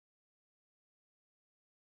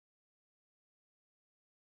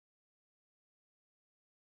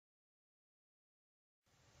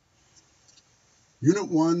Unit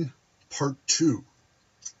 1, Part 2,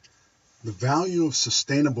 the value of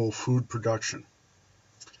sustainable food production.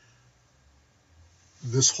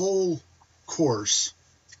 This whole course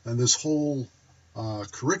and this whole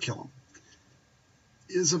curriculum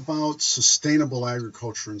is about sustainable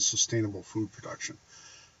agriculture and sustainable food production.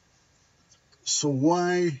 So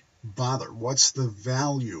why bother? What's the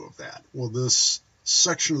value of that? Well, this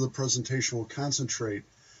section of the presentation will concentrate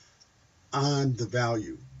on the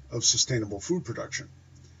value of sustainable food production.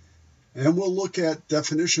 And we'll look at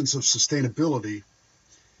definitions of sustainability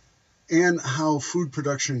and how food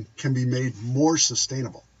production can be made more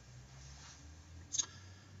sustainable.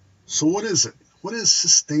 So what is it? What is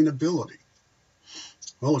sustainability?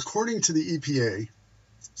 Well, according to the EPA,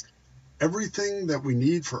 everything that we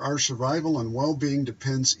need for our survival and well-being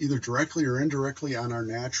depends either directly or indirectly on our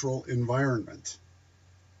natural environment.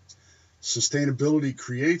 Sustainability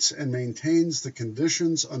creates and maintains the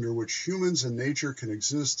conditions under which humans and nature can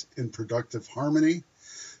exist in productive harmony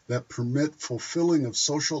that permit fulfilling of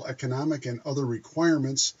social, economic, and other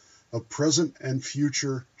requirements of present and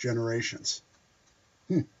future generations.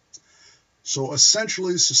 So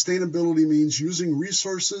essentially, sustainability means using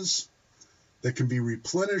resources that can be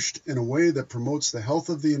replenished in a way that promotes the health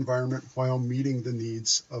of the environment while meeting the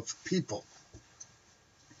needs of people.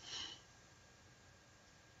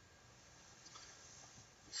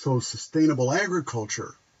 So sustainable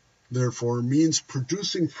agriculture, therefore, means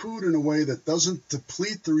producing food in a way that doesn't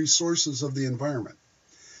deplete the resources of the environment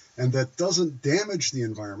and that doesn't damage the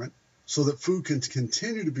environment so that food can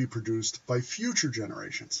continue to be produced by future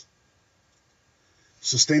generations.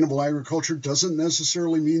 Sustainable agriculture doesn't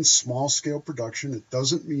necessarily mean small-scale production. It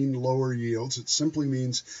doesn't mean lower yields. It simply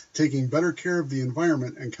means taking better care of the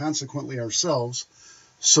environment and consequently ourselves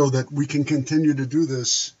so that we can continue to do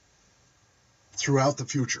this throughout the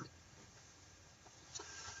future.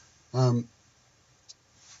 The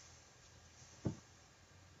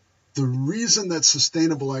reason that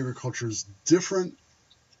sustainable agriculture is different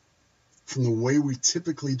from the way we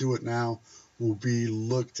typically do it now will be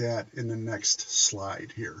looked at in the next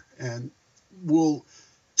slide here. And we'll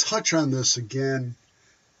touch on this again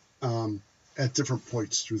at different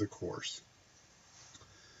points through the course.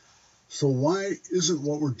 So why isn't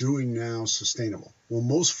what we're doing now sustainable? Well,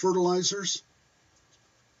 most fertilizers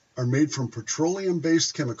are made from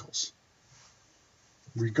petroleum-based chemicals.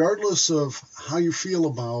 Regardless of how you feel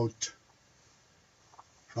about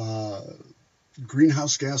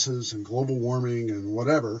greenhouse gases and global warming and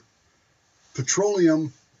whatever,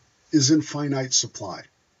 petroleum is in finite supply,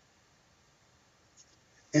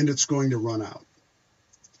 and it's going to run out.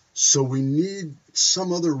 So we need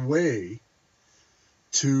some other way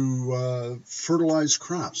to fertilize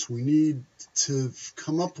crops. We need to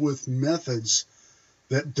come up with methods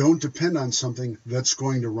that don't depend on something that's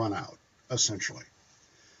going to run out, essentially.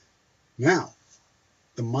 Now,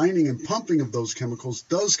 the mining and pumping of those chemicals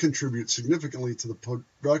does contribute significantly to the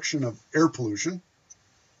production of air pollution,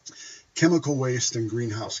 chemical waste, and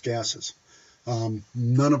greenhouse gases,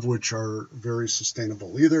 none of which are very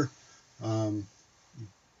sustainable either.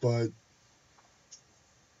 But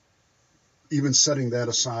even setting that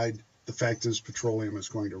aside, the fact is petroleum is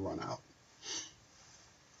going to run out.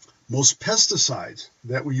 Most pesticides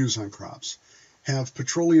that we use on crops have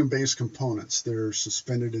petroleum-based components. They're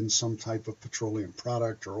suspended in some type of petroleum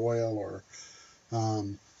product or oil or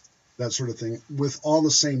that sort of thing, with all the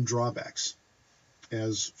same drawbacks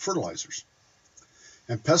as fertilizers.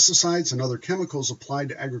 And pesticides and other chemicals applied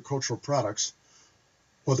to agricultural products,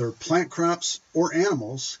 whether plant crops or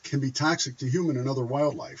animals, can be toxic to human and other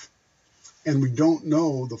wildlife. And we don't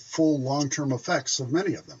know the full long-term effects of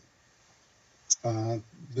many of them.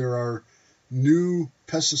 There are new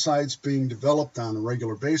pesticides being developed on a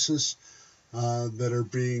regular basis that are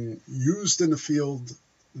being used in the field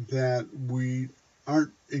that we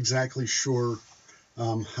aren't exactly sure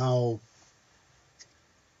how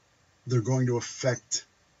they're going to affect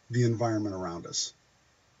the environment around us.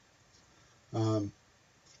 And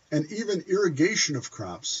even irrigation of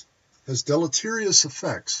crops has deleterious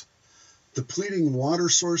effects, depleting water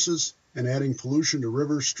sources and adding pollution to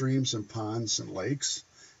rivers, streams, and ponds and lakes,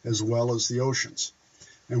 as well as the oceans.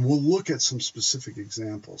 And we'll look at some specific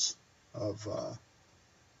examples of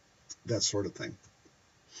that sort of thing.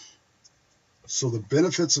 So the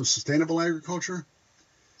benefits of sustainable agriculture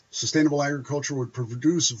would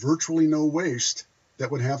produce virtually no waste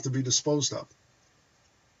that would have to be disposed of.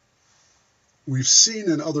 We've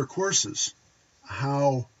seen in other courses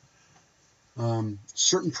how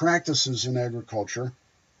certain practices in agriculture,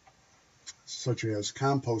 such as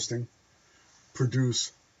composting,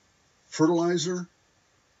 produce fertilizer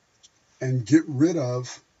and get rid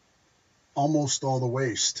of almost all the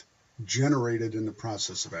waste generated in the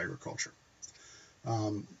process of agriculture.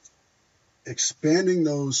 Expanding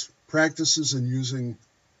those practices and using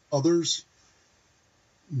others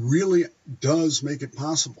really does make it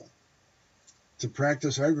possible to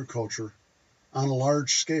practice agriculture on a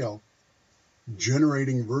large scale,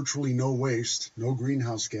 generating virtually no waste, no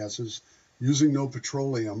greenhouse gases, using no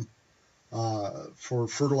petroleum for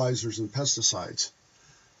fertilizers and pesticides.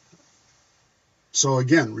 So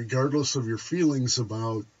again, regardless of your feelings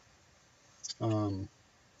about global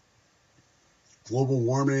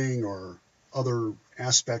warming or other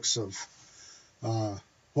aspects of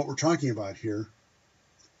what we're talking about here,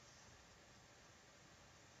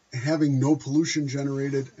 having no pollution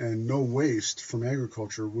generated and no waste from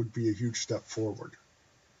agriculture would be a huge step forward.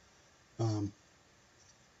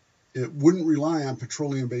 It wouldn't rely on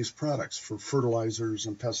petroleum-based products for fertilizers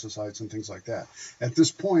and pesticides and things like that. At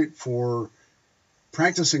this point, for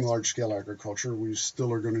practicing large-scale agriculture, we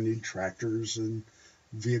still are going to need tractors and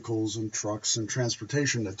vehicles and trucks and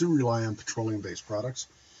transportation that do rely on petroleum-based products,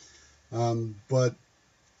 but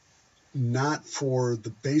not for the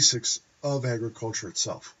basics of agriculture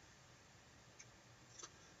itself.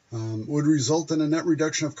 Would result in a net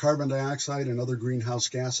reduction of carbon dioxide and other greenhouse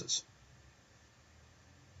gases.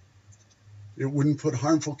 It wouldn't put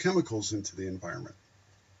harmful chemicals into the environment.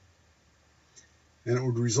 And it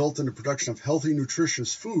would result in the production of healthy,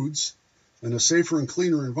 nutritious foods and a safer and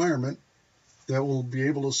cleaner environment that will be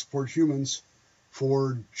able to support humans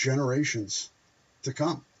for generations to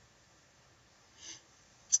come.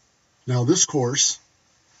 Now, this course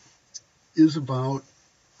is about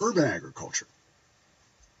urban agriculture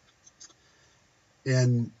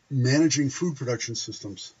and managing food production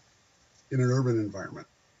systems in an urban environment.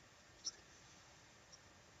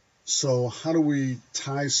 So how do we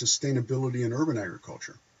tie sustainability in urban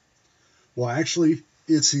agriculture? Well, actually,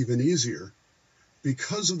 it's even easier.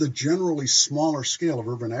 Because of the generally smaller scale of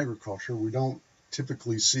urban agriculture, we don't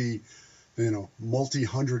typically see,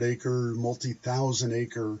 multi-hundred acre, multi-thousand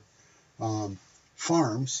acre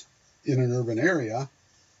farms in an urban area.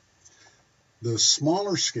 The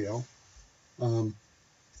smaller scale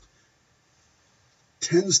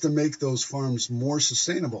tends to make those farms more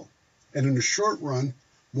sustainable, and in the short run,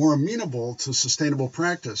 more amenable to sustainable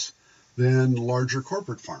practice than larger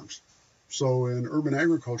corporate farms. So in urban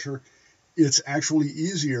agriculture, it's actually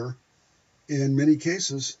easier in many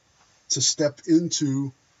cases to step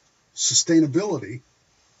into sustainability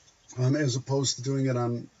as opposed to doing it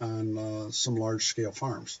on some large-scale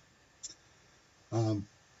farms. Can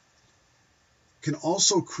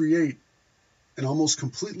also create an almost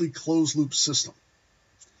completely closed-loop system,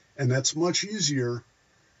 and that's much easier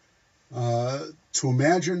to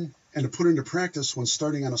imagine and to put into practice when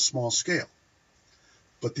starting on a small scale.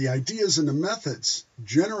 But the ideas and the methods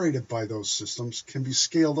generated by those systems can be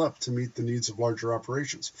scaled up to meet the needs of larger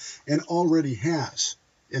operations, and already has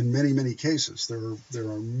in many, many cases. There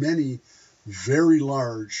are many very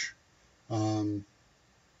large,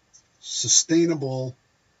 sustainable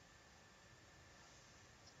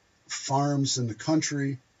farms in the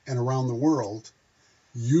country and around the world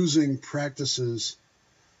using practices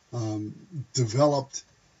developed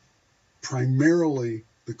primarily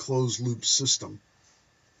the closed-loop system.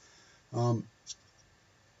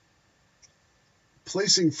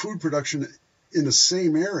 Placing food production in the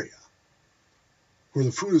same area where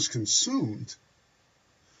the food is consumed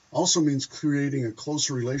also means creating a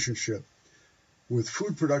closer relationship with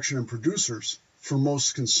food production and producers for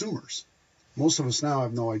most consumers. Most of us now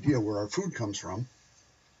have no idea where our food comes from.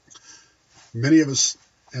 Many of us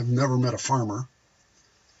have never met a farmer.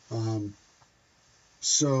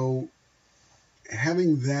 So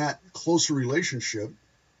having that closer relationship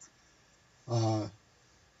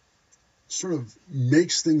sort of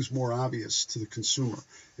makes things more obvious to the consumer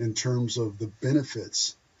in terms of the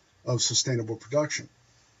benefits of sustainable production.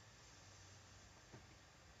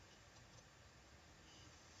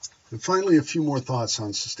 And finally, a few more thoughts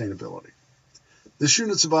on sustainability. This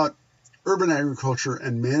unit's about urban agriculture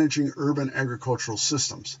and managing urban agricultural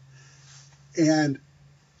systems. And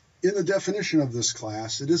in the definition of this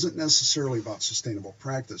class, it isn't necessarily about sustainable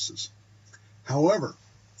practices. However,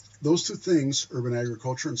 those two things, urban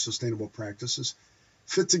agriculture and sustainable practices,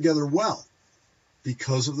 fit together well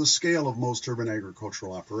because of the scale of most urban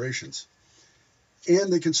agricultural operations.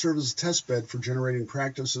 And they can serve as a test bed for generating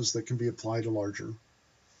practices that can be applied to larger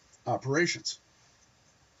operations.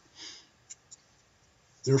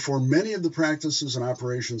 Therefore, many of the practices and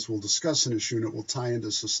operations we'll discuss in this unit will tie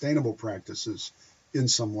into sustainable practices in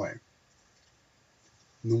some way.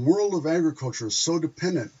 And the world of agriculture is so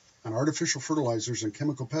dependent on artificial fertilizers and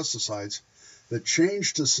chemical pesticides that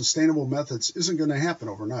change to sustainable methods isn't going to happen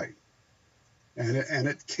overnight. And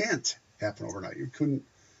it can't happen overnight. You couldn't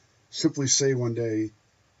simply say one day,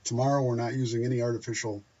 tomorrow we're not using any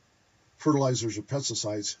artificial fertilizers or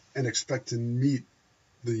pesticides, and expect to meet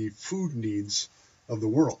the food needs of the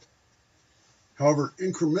world. However,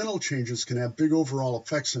 incremental changes can have big overall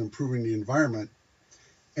effects in improving the environment,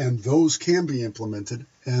 and those can be implemented,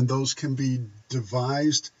 and those can be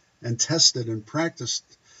devised and tested and practiced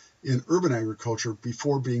in urban agriculture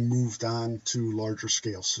before being moved on to larger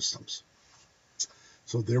scale systems.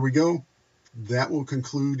 So there we go. That will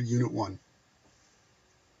conclude Unit 1.